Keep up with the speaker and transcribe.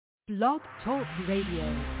Blog Talk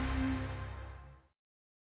Radio.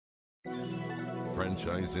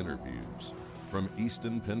 Franchise interviews from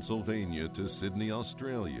Easton, Pennsylvania to Sydney,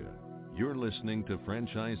 Australia. You're listening to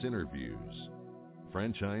Franchise Interviews.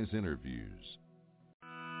 Franchise Interviews.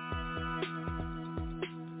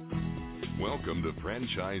 Welcome to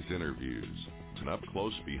Franchise Interviews, an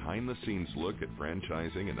up-close, behind-the-scenes look at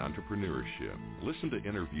franchising and entrepreneurship. Listen to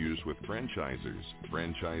interviews with franchisers,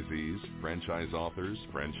 franchisees, franchise authors,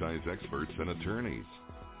 franchise experts, and attorneys.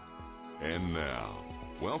 And now,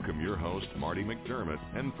 welcome your host, Marty McDermott,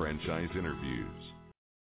 and Franchise Interviews.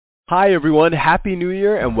 Hi everyone, Happy New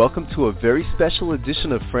Year and welcome to a very special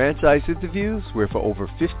edition of Franchise Interviews, where for over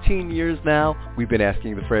 15 years now, we've been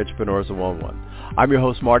asking the entrepreneurs a one-on-one. I'm your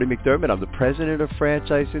host, Marty McDermott. I'm the president of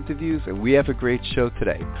Franchise Interviews, and we have a great show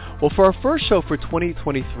today. Well, for our first show for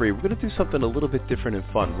 2023, we're going to do something a little bit different and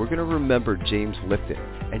fun. We're going to remember James Lipton.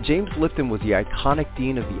 And James Lipton was the iconic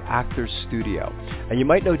dean of the Actors Studio. And you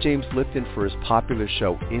might know James Lipton for his popular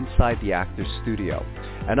show, Inside the Actors Studio.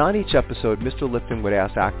 And on each episode, Mr. Lipton would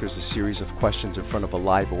ask actors a series of questions in front of a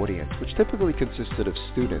live audience, which typically consisted of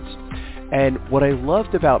students. And what I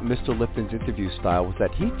loved about Mr. Lipton's interview style was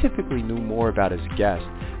that he typically knew more about his guests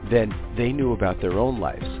than they knew about their own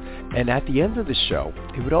lives. And at the end of the show,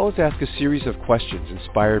 he would always ask a series of questions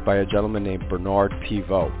inspired by a gentleman named Bernard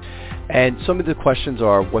Pivot. And some of the questions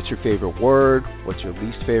are, what's your favorite word? What's your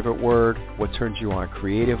least favorite word? What turns you on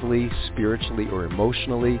creatively, spiritually, or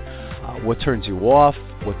emotionally? What turns you off?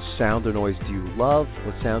 What sound or noise do you love?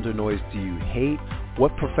 What sound or noise do you hate?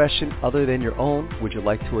 What profession other than your own would you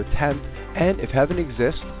like to attempt? And if heaven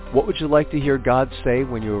exists, what would you like to hear God say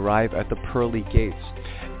when you arrive at the Pearly Gates?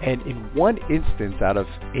 And in one instance out of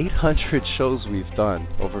 800 shows we've done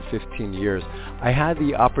over 15 years, I had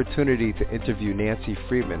the opportunity to interview Nancy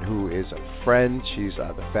Friedman, who is a friend. She's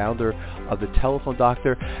the founder of the Telephone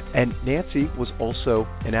Doctor. And Nancy was also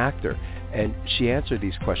an actor. And she answered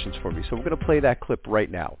these questions for me. So we're going to play that clip right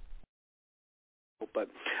now. But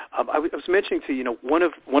I was mentioning to you, one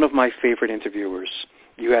of my favorite interviewers.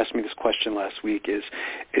 You asked me this question last week. Is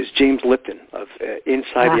James Lipton of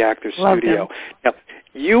Inside the Actors Studio. Now,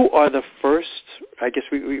 you are the first, I guess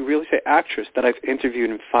we really say, actress that I've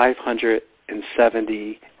interviewed in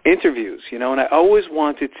 570 interviews. And I always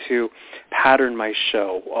wanted to pattern my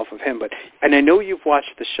show off of him. And I know you've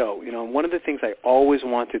watched the show. And one of the things I always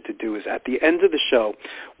wanted to do is at the end of the show,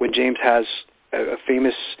 when James has a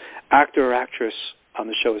famous actor or actress on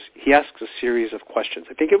the show, he asks a series of questions.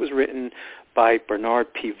 I think it was written by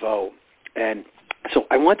Bernard Pivot. And so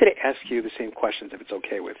I wanted to ask you the same questions, if it's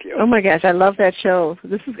okay with you. Oh, my gosh, I love that show.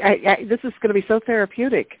 This is going to be so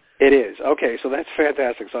therapeutic. It is. Okay, so that's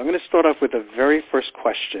fantastic. So I'm going to start off with the very first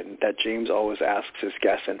question that James always asks his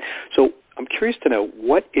guests. And so I'm curious to know,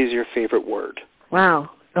 what is your favorite word?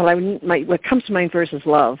 Wow. Well, what comes to mind first is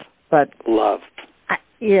love. But love.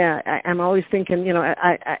 I'm always thinking,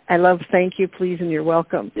 I love thank you, please, and you're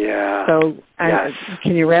welcome. Yeah. So yes.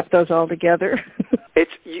 Can you wrap those all together?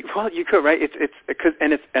 You could, right?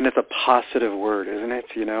 It's a positive word, isn't it?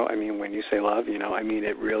 When you say love,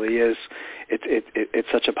 it really is. It's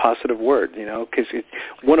such a positive word, because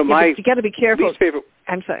one of my you got to be careful. Least favorite.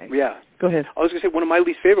 I'm sorry. Yeah. Go ahead. I was going to say one of my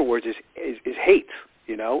least favorite words is hate.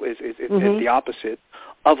 Is the opposite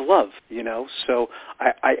of love, So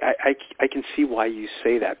I can see why you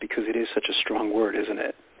say that, because it is such a strong word, isn't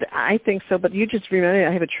it? I think so, but you just remember,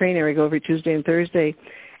 I have a trainer I go every Tuesday and Thursday,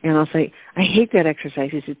 and I'll say, I hate that exercise.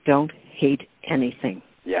 He said, don't hate anything.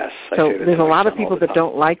 Yes. So there's a lot of people that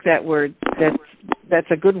don't like that word. That's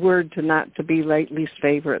a good word to be least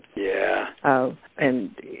favorite. Yeah.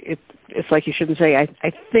 And it's like you shouldn't say, I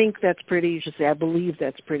think that's pretty. You should say, I believe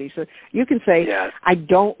that's pretty. So you can say, yes. I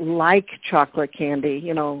don't like chocolate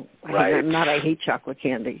candy. Right. I hate chocolate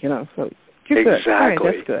candy. So exactly. you're good. All right,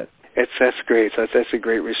 that's good. That's great. So that's a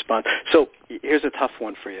great response. So here's a tough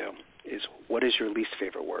one for you. What is your least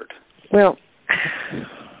favorite word? Well,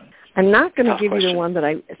 I'm not going to give question. you the one that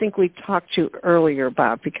I think we talked to earlier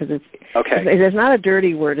about, because okay. It's not a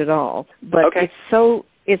dirty word at all. But okay.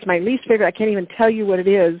 It's my least favorite. I can't even tell you what it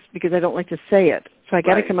is because I don't like to say it. So I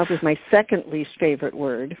got to come up with my second least favorite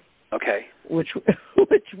word. Okay. Which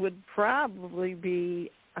would probably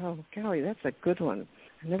be, oh golly, that's a good one.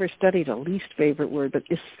 I never studied a least favorite word, but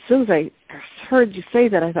as soon as I heard you say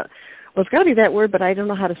that, I thought, well, it's got to be that word, but I don't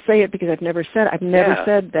know how to say it because I've never said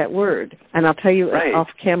that word. And I'll tell you off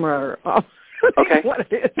camera or off what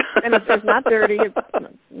it is. And it's not dirty. It's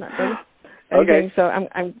not dirty. Okay. So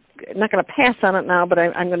not going to pass on it now, but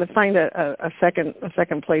I'm going to find a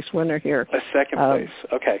second place winner here. A second place,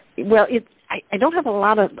 okay. Well, I don't have a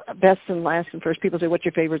lot of best and last and first. People say, "What's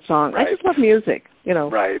your favorite song?" Right. I just love music,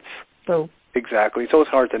 Right. So exactly. It's always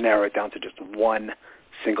hard to narrow it down to just one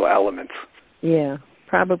single element. Yeah,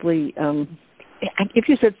 probably. If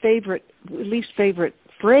you said least favorite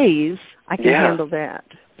phrase, I can handle that.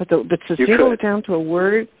 But to zero it down to a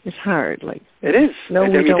word is hard. Like it is. No,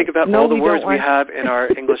 and you think about all the words we have in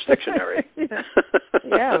our English dictionary. Yeah.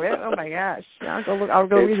 Oh my gosh. I'll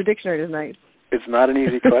go read the dictionary tonight. It's not an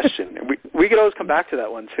easy question. We could always come back to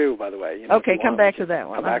that one too. By the way. Okay, come back to that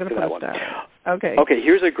one. Come back to that one. Okay. Okay.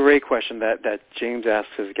 Here's a great question that James asks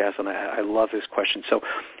his guests, and I love this question. So,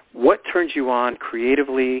 what turns you on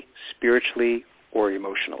creatively, spiritually, or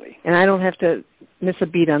emotionally? And I don't have to miss a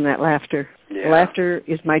beat on that laughter. Yeah. Laughter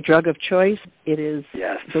is my drug of choice. It is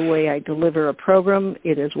the way I deliver a program.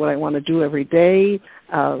 It is what I want to do every day.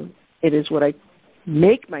 It is what I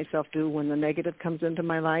make myself do when the negative comes into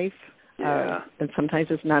my life. And sometimes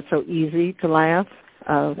it's not so easy to laugh.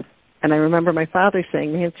 And I remember my father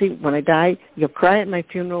saying, "Nancy, when I die, you'll cry at my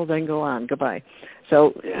funeral, then go on. Goodbye."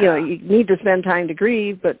 So, you need to spend time to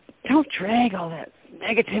grieve, but don't drag all that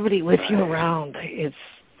negativity with you around.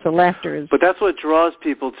 So laughter is... But that's what draws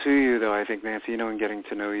people to you, though, I think, Nancy, and getting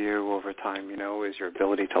to know you over time, is your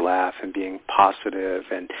ability to laugh and being positive.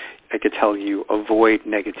 And I could tell you avoid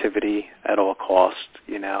negativity at all costs,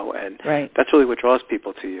 and that's really what draws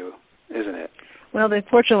people to you, isn't it? Well,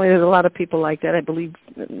 fortunately, there's a lot of people like that. I believe,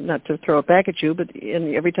 not to throw it back at you, but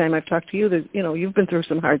every time I've talked to you, you've been through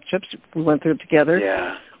some hardships. We went through it together.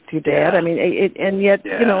 Yeah. With your dad. I mean, and yet,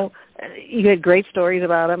 you had great stories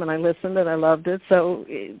about him, and I listened, and I loved it. So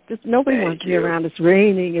nobody wants to be around. It's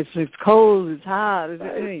raining, it's cold, it's hot.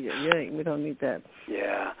 We don't need that.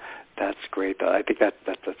 Yeah, that's great, though. I think that's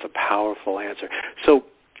a powerful answer. So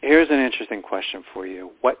here's an interesting question for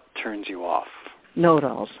you. What turns you off?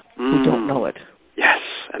 Know-it-alls who don't know it. Yes,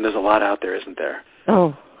 and there's a lot out there, isn't there?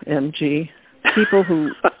 Oh, MG. People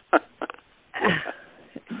who...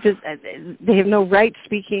 they have no right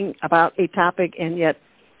speaking about a topic, and yet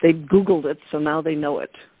they've Googled it, so now they know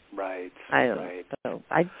it. Right.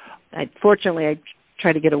 Fortunately, I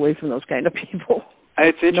try to get away from those kind of people.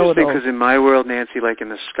 It's interesting because in my world, Nancy, like in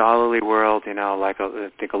the scholarly world, I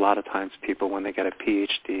think a lot of times people, when they get a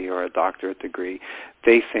PhD or a doctorate degree,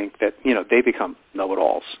 they think that, they become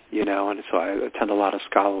know-it-alls, and so I attend a lot of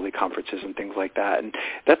scholarly conferences and things like that, and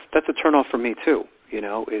that's a turnoff for me too, Is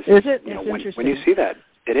it? It's when you see that.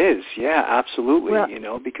 It is, yeah, absolutely, well,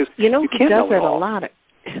 because you who does that a lot.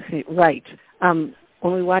 Right.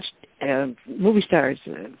 When we watched movie stars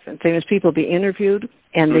and famous people be interviewed,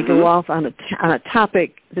 and they go off on a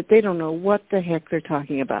topic that they don't know what the heck they're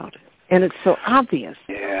talking about, and it's so obvious.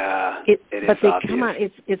 Yeah, but they obvious. Come on,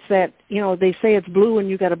 it's that they say it's blue, and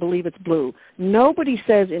you got to believe it's blue. Nobody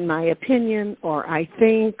says, in my opinion, or I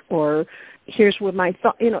think, or here's what my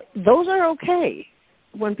thought. Those are okay.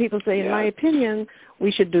 When people say, in my opinion,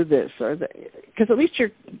 we should do this, or because at least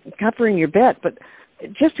you're covering your bet. But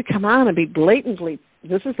just to come on and be blatantly,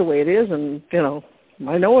 this is the way it is, and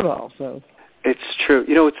I know it all. So it's true.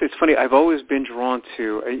 It's funny. I've always been drawn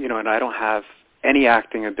to, and I don't have any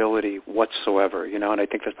acting ability whatsoever. And I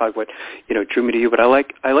think that's probably what drew me to you. But I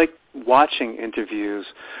like watching interviews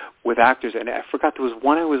with actors, and I forgot there was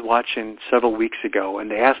one I was watching several weeks ago,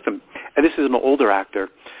 and they asked him, and this is an older actor.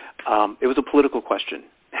 It was a political question,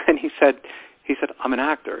 and he said, "I'm an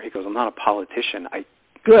actor." He goes, "I'm not a politician. I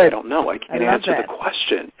don't know. I can't answer the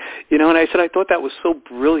question." And I said, I thought that was so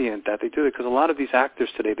brilliant that they do it, because a lot of these actors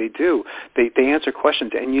today, they answer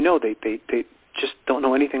questions, and they just don't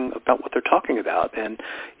know anything about what they're talking about. And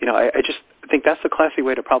I just think that's the classy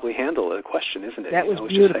way to probably handle a question, isn't it? That was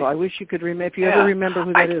beautiful. I wish you could remember. If you ever remember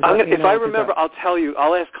who that is, if I remember, I'll tell you.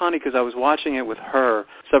 I'll ask Connie, because I was watching it with her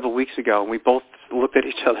several weeks ago, and we both looked at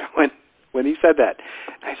each other when he said that.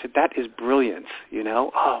 I said, that is brilliant,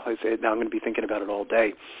 I said, now I'm going to be thinking about it all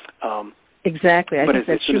day. Exactly. I think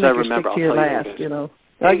that should remember, I'll tell you last,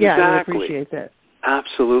 Oh, yeah, I would appreciate that.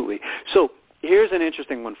 Absolutely. So here's an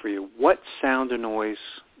interesting one for you. What sound or noise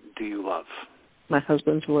do you love? My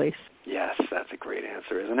husband's voice. Yes, that's a great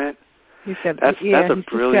answer, isn't it? That's a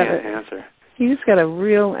brilliant answer. He's got a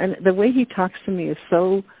real, and the way he talks to me is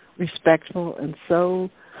so respectful and so...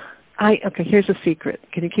 Okay, here's a secret.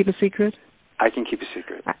 Can you keep a secret? I can keep a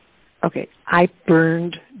secret. Okay, I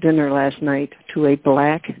burned dinner last night to a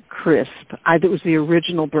black crisp. It was the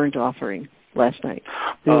original burnt offering last night.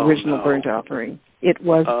 The original burnt offering. It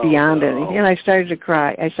was beyond anything. And I started to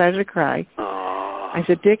cry. I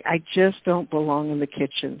said, Dick, I just don't belong in the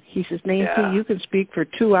kitchen. He says, Nancy, you can speak for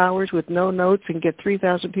 2 hours with no notes and get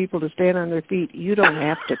 3,000 people to stand on their feet. You don't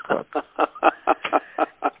have to cook.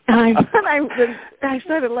 And I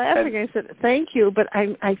started laughing. I said, thank you, but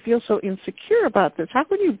I feel so insecure about this. How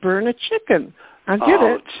can you burn a chicken? I get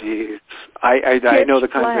it. Oh, jeez. I know the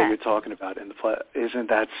kind of thing you're talking about. Isn't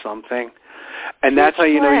that something? And that's how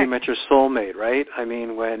you know you met your soulmate, right? I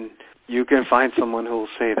mean, when you can find someone who will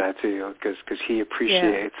say that to you because he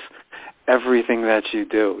appreciates everything that you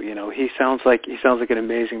do. You know, he sounds like an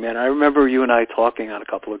amazing man. I remember you and I talking on a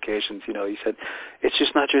couple of occasions. You know, he said it's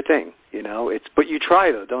just not your thing. You know, but you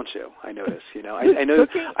try though, don't you? I notice. You know, I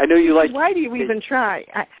know you like. Why do you even try?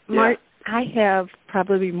 I have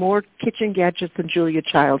probably more kitchen gadgets than Julia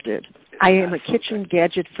Child did. I am a kitchen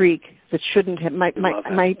gadget freak that shouldn't have.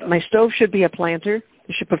 My stove should be a planter.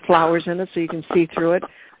 You should put flowers in it so you can see through it.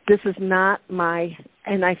 This is not my,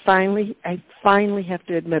 and I finally have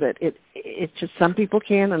to admit it. It's just some people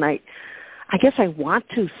can, and I guess I want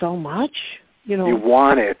to so much. You know, you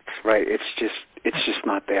want it, right? It's just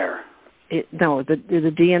not there. No, the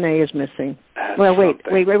DNA is missing. That's well, wait.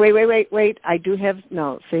 something. I do have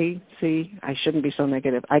See, I shouldn't be so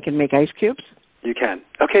negative. I can make ice cubes. You can.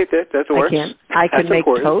 Okay, that works. I can make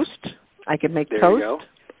toast. I can make there toast you go.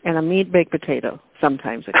 and a meat baked potato.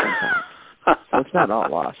 Sometimes it comes out. So it's not all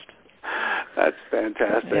lost. That's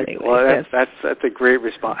fantastic. Anyway, well, that's a great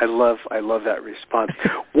response. I love that response.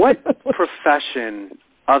 What profession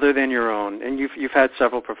other than your own, and you've had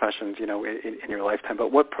several professions, you know, in your lifetime,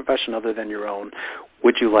 but what profession other than your own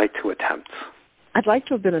would you like to attempt? I'd like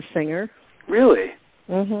to have been a singer. Really?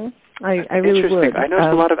 Mhm. I really would. I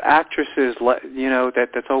know a lot of actresses, you know,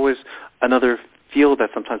 that's always another field that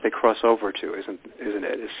sometimes they cross over to, isn't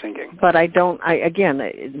it? Is singing. But I don't.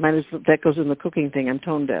 That goes in the cooking thing. I'm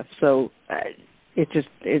tone deaf, so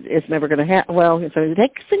it's never going to happen. Well, so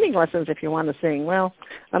take singing lessons if you want to sing. Well,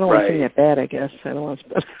 I don't want to sing that bad. I guess I don't want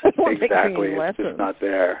to. Exactly, it's just not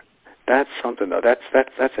there. That's something though.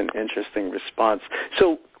 That's an interesting response.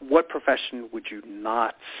 So, what profession would you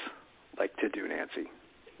not like to do, Nancy?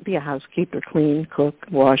 Be a housekeeper, clean, cook,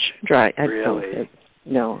 wash, dry. Really?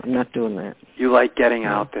 No, I'm not doing that. You like getting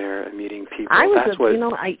out there and meeting people. I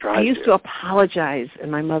used to apologize,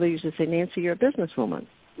 and my mother used to say, Nancy, you're a businesswoman.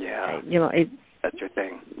 Yeah. That's your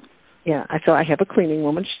thing. Yeah. So I have a cleaning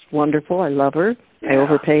woman. She's wonderful. I love her. Yeah. I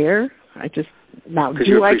overpay her.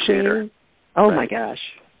 Do I clean? Her. Oh, right. My gosh.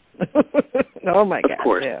 Oh, my gosh. Of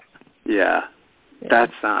course. Yeah.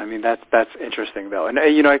 That's that's interesting though, and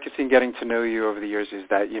I can see getting to know you over the years is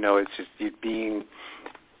that it's just you being,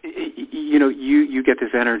 you get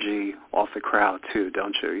this energy off the crowd too,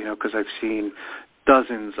 don't you? Because I've seen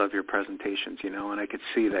dozens of your presentations, and I could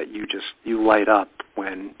see that you light up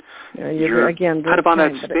when you're kind of on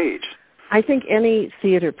that stage. I think any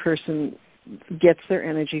theater person gets their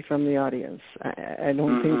energy from the audience. I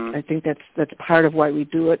don't think. I think that's part of why we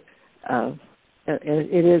do it.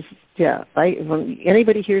 It is, when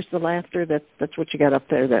anybody hears the laughter, that's what you got up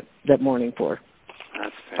there that morning for.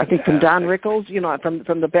 That's fantastic. I think from Don Rickles,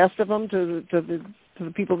 from the best of them to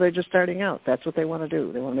the people that are just starting out, that's what they want to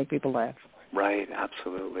do. They want to make people laugh. Right,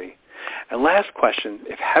 absolutely. And last question: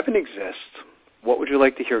 if heaven exists, what would you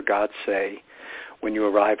like to hear God say when you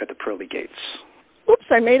arrive at the Pearly Gates? Oops,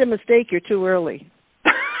 I made a mistake. You're too early.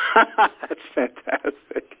 That's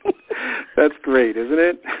fantastic. That's great, isn't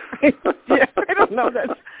it? Yeah, I don't know.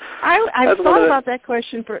 I've thought about that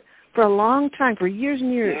question for a long time, for years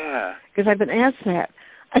and years. Yeah. Because I've been asked that.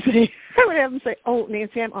 I would have them say, "Oh,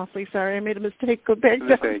 Nancy, I'm awfully sorry. I made a mistake. Go back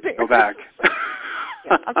downstairs. Go back."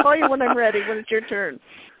 Yeah, I'll call you when I'm ready, when it's your turn.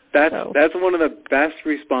 That's one of the best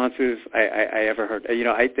responses I ever heard.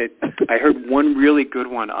 I heard one really good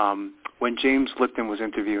one. When James Lipton was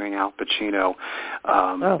interviewing Al Pacino,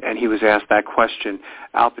 and he was asked that question,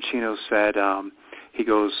 Al Pacino said, he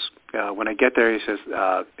goes, when I get there, he says,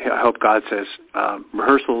 I hope God says,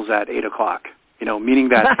 rehearsal's at 8 o'clock, meaning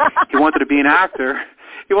that he wanted to be an actor.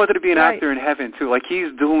 He wanted to be an actor in heaven, too. Like,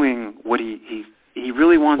 he's doing what he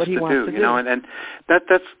really wants to do, and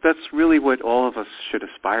that's really what all of us should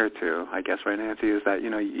aspire to, I guess, right, Nancy, is that,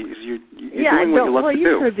 you're doing what you love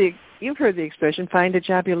to do. You've heard the expression, find a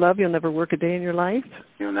job you love, you'll never work a day in your life.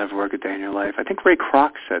 You'll never work a day in your life. I think Ray Kroc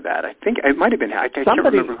said that. I think it might have been, I can't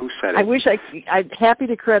remember who said it. I'm happy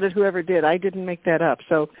to credit whoever did. I didn't make that up.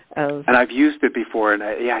 So. And I've used it before, and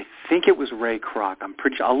I think it was Ray Kroc. I'm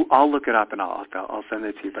pretty sure, I'll look it up and I'll send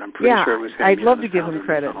it to you, but I'm pretty sure it was him. I'd love to give him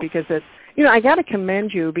credit because I got to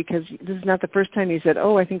commend you because this is not the first time you said,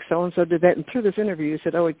 oh, I think so-and-so did that. And through this interview, you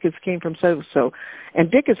said, oh, it just came from so-and-so. And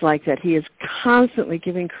Dick is like that. He is constantly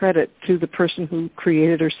giving credit to the person who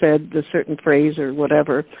created or said the certain phrase or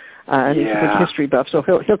whatever. And he's a big history buff. So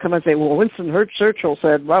he'll come and say, well, Winston Churchill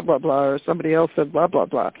said blah, blah, blah, or somebody else said blah, blah,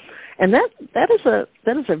 blah. And that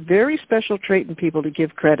is a very special trait in people to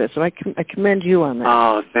give credit. So I commend you on that.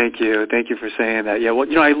 Oh, thank you for saying that. Yeah, well,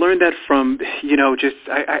 I learned that from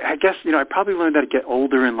I guess I probably learned that to get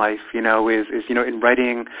older in life. Is in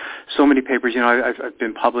writing so many papers. I've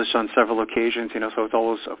been published on several occasions. So it's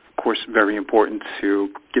always, of course, very important to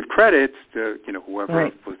give credit to whoever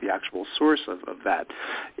was the actual source of that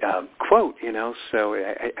quote. So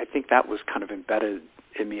I think that was kind of embedded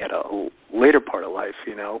in me at a later part of life,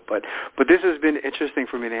 But this has been interesting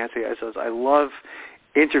for me, Nancy. I love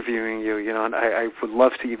interviewing you, and I would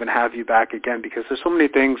love to even have you back again because there's so many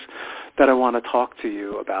things that I want to talk to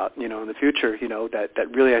you about, in the future, that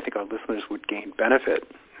really I think our listeners would gain benefit,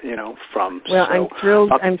 from. Well, so,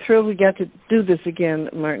 I'm thrilled we got to do this again,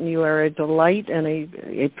 Martin. You are a delight and a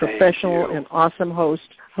professional and awesome host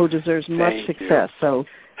who deserves much success. So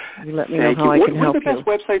you let me know how I can help you. What are the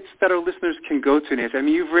best websites that our listeners can go to, Nancy? I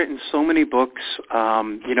mean, you've written so many books,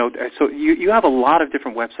 so you have a lot of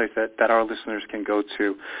different websites that our listeners can go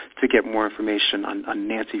to get more information on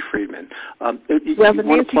Nancy Friedman. Well, the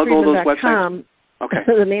NancyFriedman.com, okay.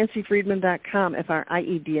 The NancyFriedman.com,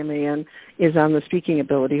 FRIEDMAN, is on the speaking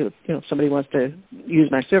ability. If somebody wants to use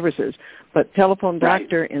my services. But Telephone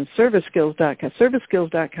Doctor and ServiceSkills.com.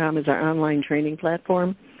 ServiceSkills.com is our online training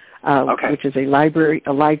platform. Which is a library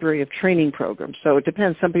of training programs. So it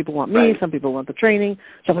depends. Some people want me, some people want the training,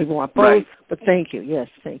 some people want both. But thank you. Yes,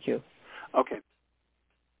 thank you. Okay.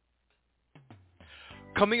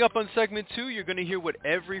 Coming up on segment 2, you're going to hear what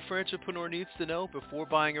every franchipreneur needs to know before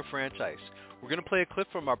buying a franchise. We're going to play a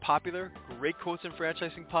clip from our popular Great Quotes in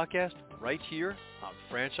Franchising podcast right here on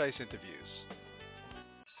Franchise Interviews.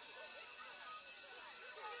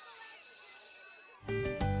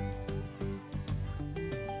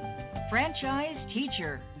 Franchise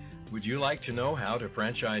Teacher. Would you like to know how to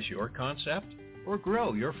franchise your concept or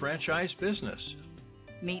grow your franchise business?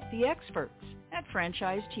 Meet the experts at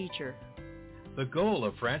Franchise Teacher. The goal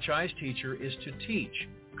of Franchise Teacher is to teach,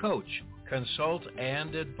 coach, consult,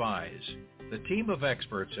 and advise. The team of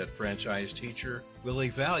experts at Franchise Teacher will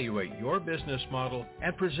evaluate your business model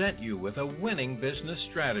and present you with a winning business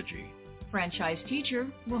strategy. Franchise Teacher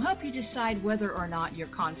will help you decide whether or not your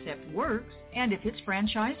concept works and if it's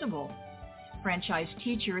franchisable. Franchise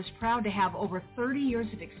Teacher is proud to have over 30 years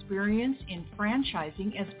of experience in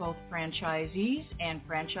franchising as both franchisees and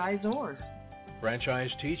franchisors.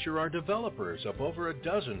 Franchise Teacher are developers of over a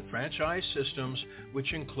dozen franchise systems,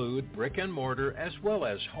 which include brick and mortar as well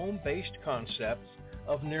as home-based concepts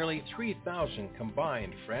of nearly 3,000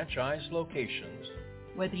 combined franchise locations.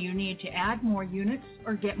 Whether you need to add more units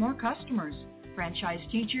or get more customers, Franchise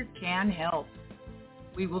Teacher can help.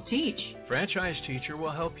 We will teach. Franchise Teacher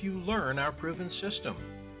will help you learn our proven system.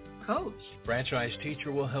 Coach. Franchise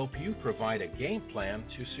Teacher will help you provide a game plan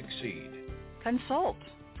to succeed. Consult.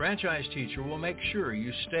 Franchise Teacher will make sure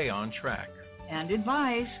you stay on track. And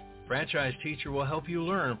advise. Franchise Teacher will help you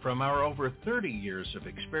learn from our over 30 years of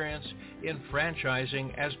experience in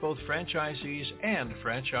franchising as both franchisees and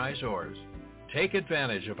franchisors. Take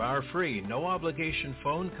advantage of our free, no-obligation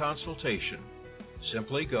phone consultation.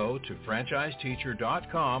 Simply go to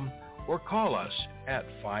franchiseteacher.com or call us at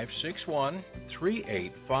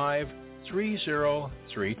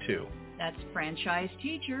 561-385-3032. That's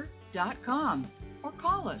franchiseteacher.com or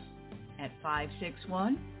call us at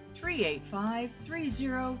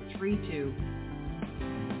 561-385-3032.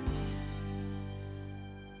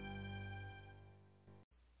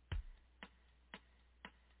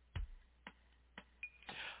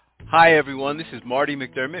 Hi everyone, this is Marty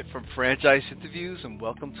McDermott from Franchise Interviews, and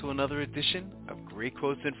welcome to another edition of Great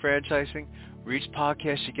Quotes in Franchising, where each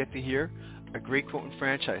podcast you get to hear a great quote in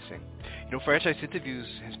franchising. Franchise Interviews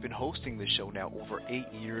has been hosting this show now over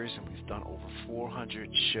 8 years, and we've done over 400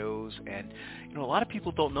 shows. And a lot of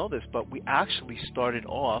people don't know this, but we actually started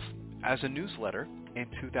off as a newsletter in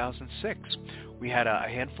 2006. We had a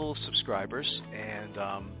handful of subscribers, and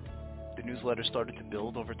the newsletter started to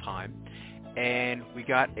build over time. And we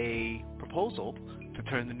got a proposal to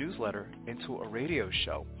turn the newsletter into a radio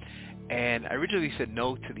show. And I originally said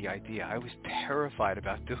no to the idea. I was terrified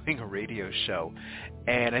about doing a radio show.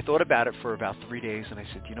 And I thought about it for about 3 days, and I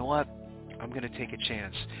said, you know what? I'm going to take a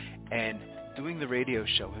chance. And doing the radio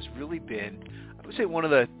show has really been, I would say, one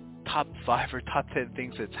of the top 5 or top 10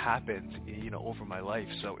 things that's happened, over my life.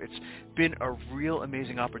 So it's been a real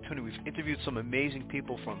amazing opportunity. We've interviewed some amazing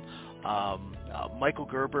people from Michael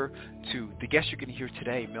Gerber to the guest you're going to hear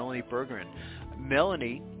today, Melanie Bergeron.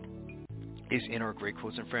 Melanie is in our Great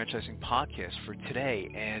Quotes in Franchising podcast for today,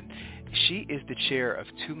 and she is the chair of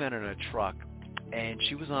Two Men in a Truck, and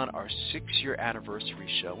she was on our 6-year anniversary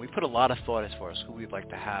show. We put a lot of thought as far as who we'd like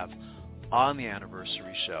to have on the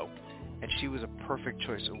anniversary show, and she was a perfect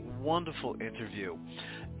choice, a wonderful interview.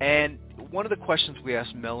 And one of the questions we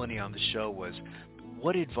asked Melanie on the show was,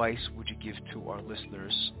 what advice would you give to our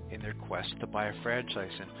listeners in their quest to buy a franchise?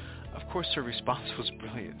 And of course, her response was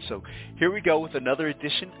brilliant. So here we go with another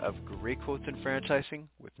edition of Great Quotes in Franchising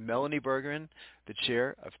with Melanie Bergeron, the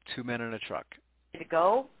chair of Two Men in a Truck. To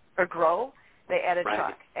go or grow, they add a Right.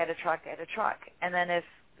 truck, add a truck, add a truck. And then if,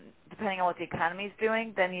 depending on what the economy is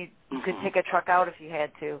doing, then you could take a truck out if you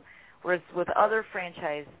had to. Whereas with other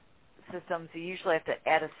franchise systems, you usually have to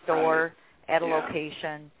add a store, add a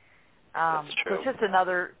location. That's so true. it's just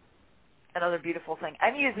another beautiful thing.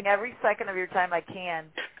 I'm using every second of your time I can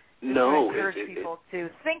to encourage people to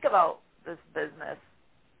think about this business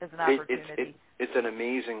as an opportunity. It's an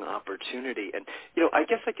amazing opportunity, and I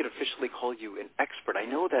guess I could officially call you an expert. I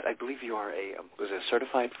know that I believe you are a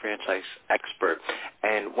certified franchise expert,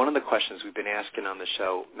 and one of the questions we've been asking on the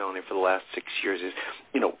show, Melanie, for the last 6 years is,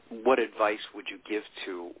 what advice would you give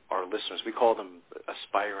to our listeners? We call them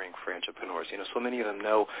aspiring franchipreneurs. So many of them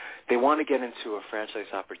know they want to get into a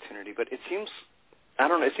franchise opportunity, but it seems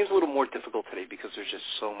a little more difficult today because there's just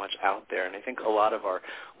so much out there. And I think a lot of our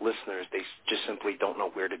listeners, they just simply don't know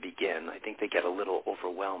where to begin. I think they get a little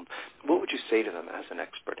overwhelmed. What would you say to them as an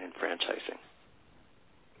expert in franchising?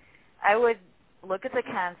 I would look at the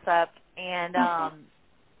concept and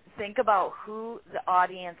think about who the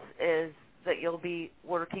audience is that you'll be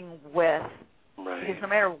working with. Right. Because no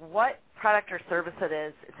matter what product or service it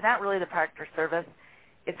is, it's not really the product or service.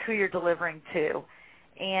 It's who you're delivering to.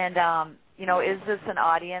 And, is this an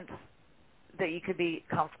audience that you could be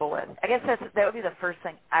comfortable with? I guess that would be the first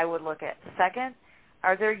thing I would look at. Second,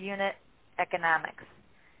 are there unit economics?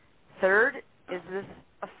 Third, is this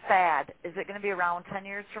a fad? Is it going to be around 10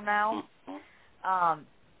 years from now?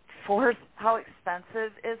 Fourth, how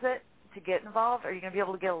expensive is it to get involved? Are you going to be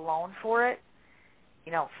able to get a loan for it?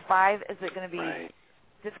 5, is it going to be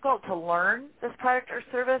difficult to learn this product or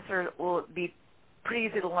service, or will it be pretty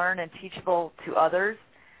easy to learn and teachable to others?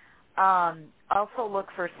 Also look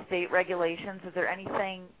for state regulations. Is there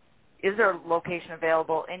a location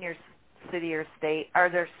available in your city or state? Are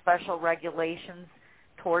there special regulations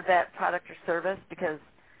toward that product or service? Because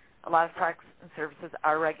a lot of products and services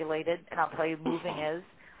are regulated, and I'll tell you moving is.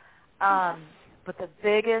 But the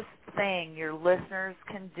biggest thing your listeners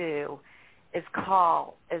can do is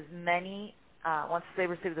call as many, once they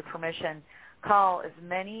receive the permission, call as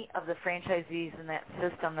many of the franchisees in that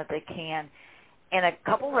system that they can. And a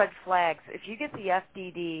couple red flags, if you get the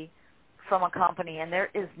FDD from a company and there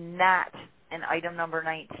is not an item number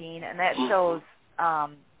 19, and that shows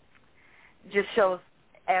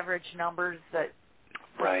average numbers that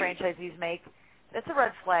franchisees make, that's a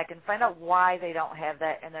red flag, and find out why they don't have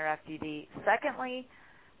that in their FDD. Secondly,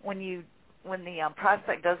 when the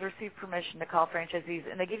prospect does receive permission to call franchisees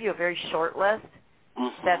and they give you a very short list,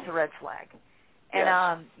 that's a red flag.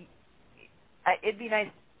 And it'd be nice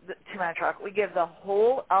to my truck. We give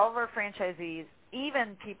all of our franchisees,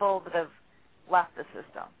 even people that have left the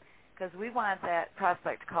system, because we want that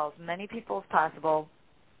prospect to call as many people as possible.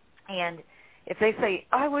 And if they say,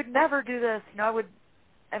 I would never do this,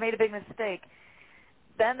 I made a big mistake,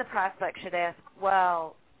 then the prospect should ask,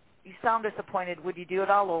 well, you sound disappointed. Would you do it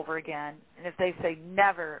all over again? And if they say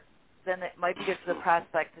never, then it might be good for the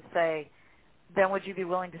prospect to say, then would you be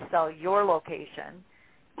willing to sell your location?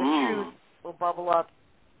 The truth will bubble up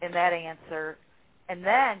in that answer. And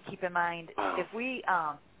then keep in mind, if we,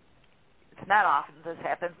 it's not often this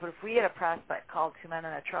happens, but if we had a prospect called Two Men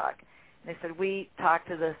in a Truck, and they said, we talked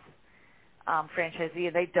to this franchisee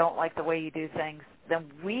and they don't like the way you do things, then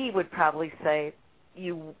we would probably say,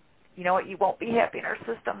 you know what, you won't be happy in our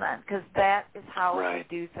system then, because that is how we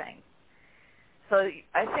do things. So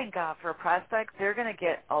I think for a prospect, they're going to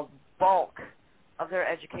get a bulk of their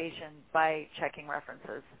education by checking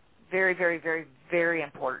references. Very, very, very, very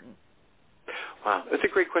important. Wow, that's a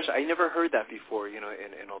great question. I never heard that before, in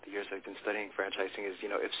all the years I've been studying franchising is,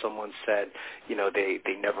 if someone said,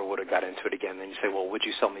 they never would have got into it again, then you say, well, would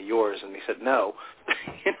you sell me yours? And they said, no.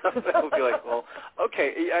 That would be like, well,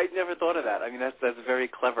 okay, I never thought of that. I mean, that's very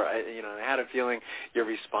clever. I had a feeling your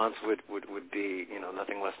response would be,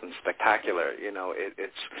 nothing less than spectacular.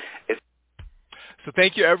 It's So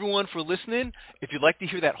thank you, everyone, for listening. If you'd like to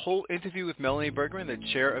hear that whole interview with Melanie Bergman, the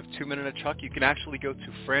chair of 2 Men in a Truck, you can actually go to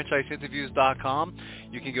franchiseinterviews.com.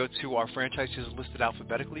 You can go to our franchises listed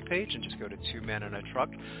alphabetically page and just go to 2 Men in a Truck.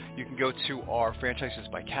 You can go to our franchises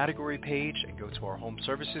by category page and go to our home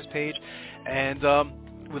services page. And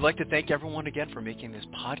we'd like to thank everyone again for making this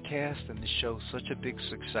podcast and this show such a big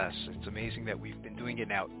success. It's amazing that we've been doing it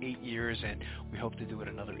now 8 years, and we hope to do it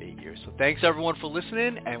another 8 years. So thanks, everyone, for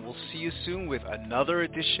listening, and we'll see you soon with another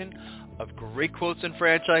edition of Great Quotes in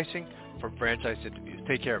Franchising from Franchise Interviews.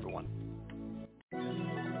 Take care, everyone.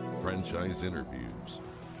 Franchise Interviews.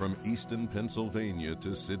 From Easton, Pennsylvania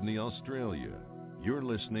to Sydney, Australia, you're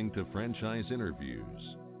listening to Franchise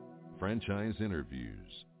Interviews. Franchise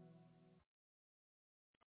Interviews.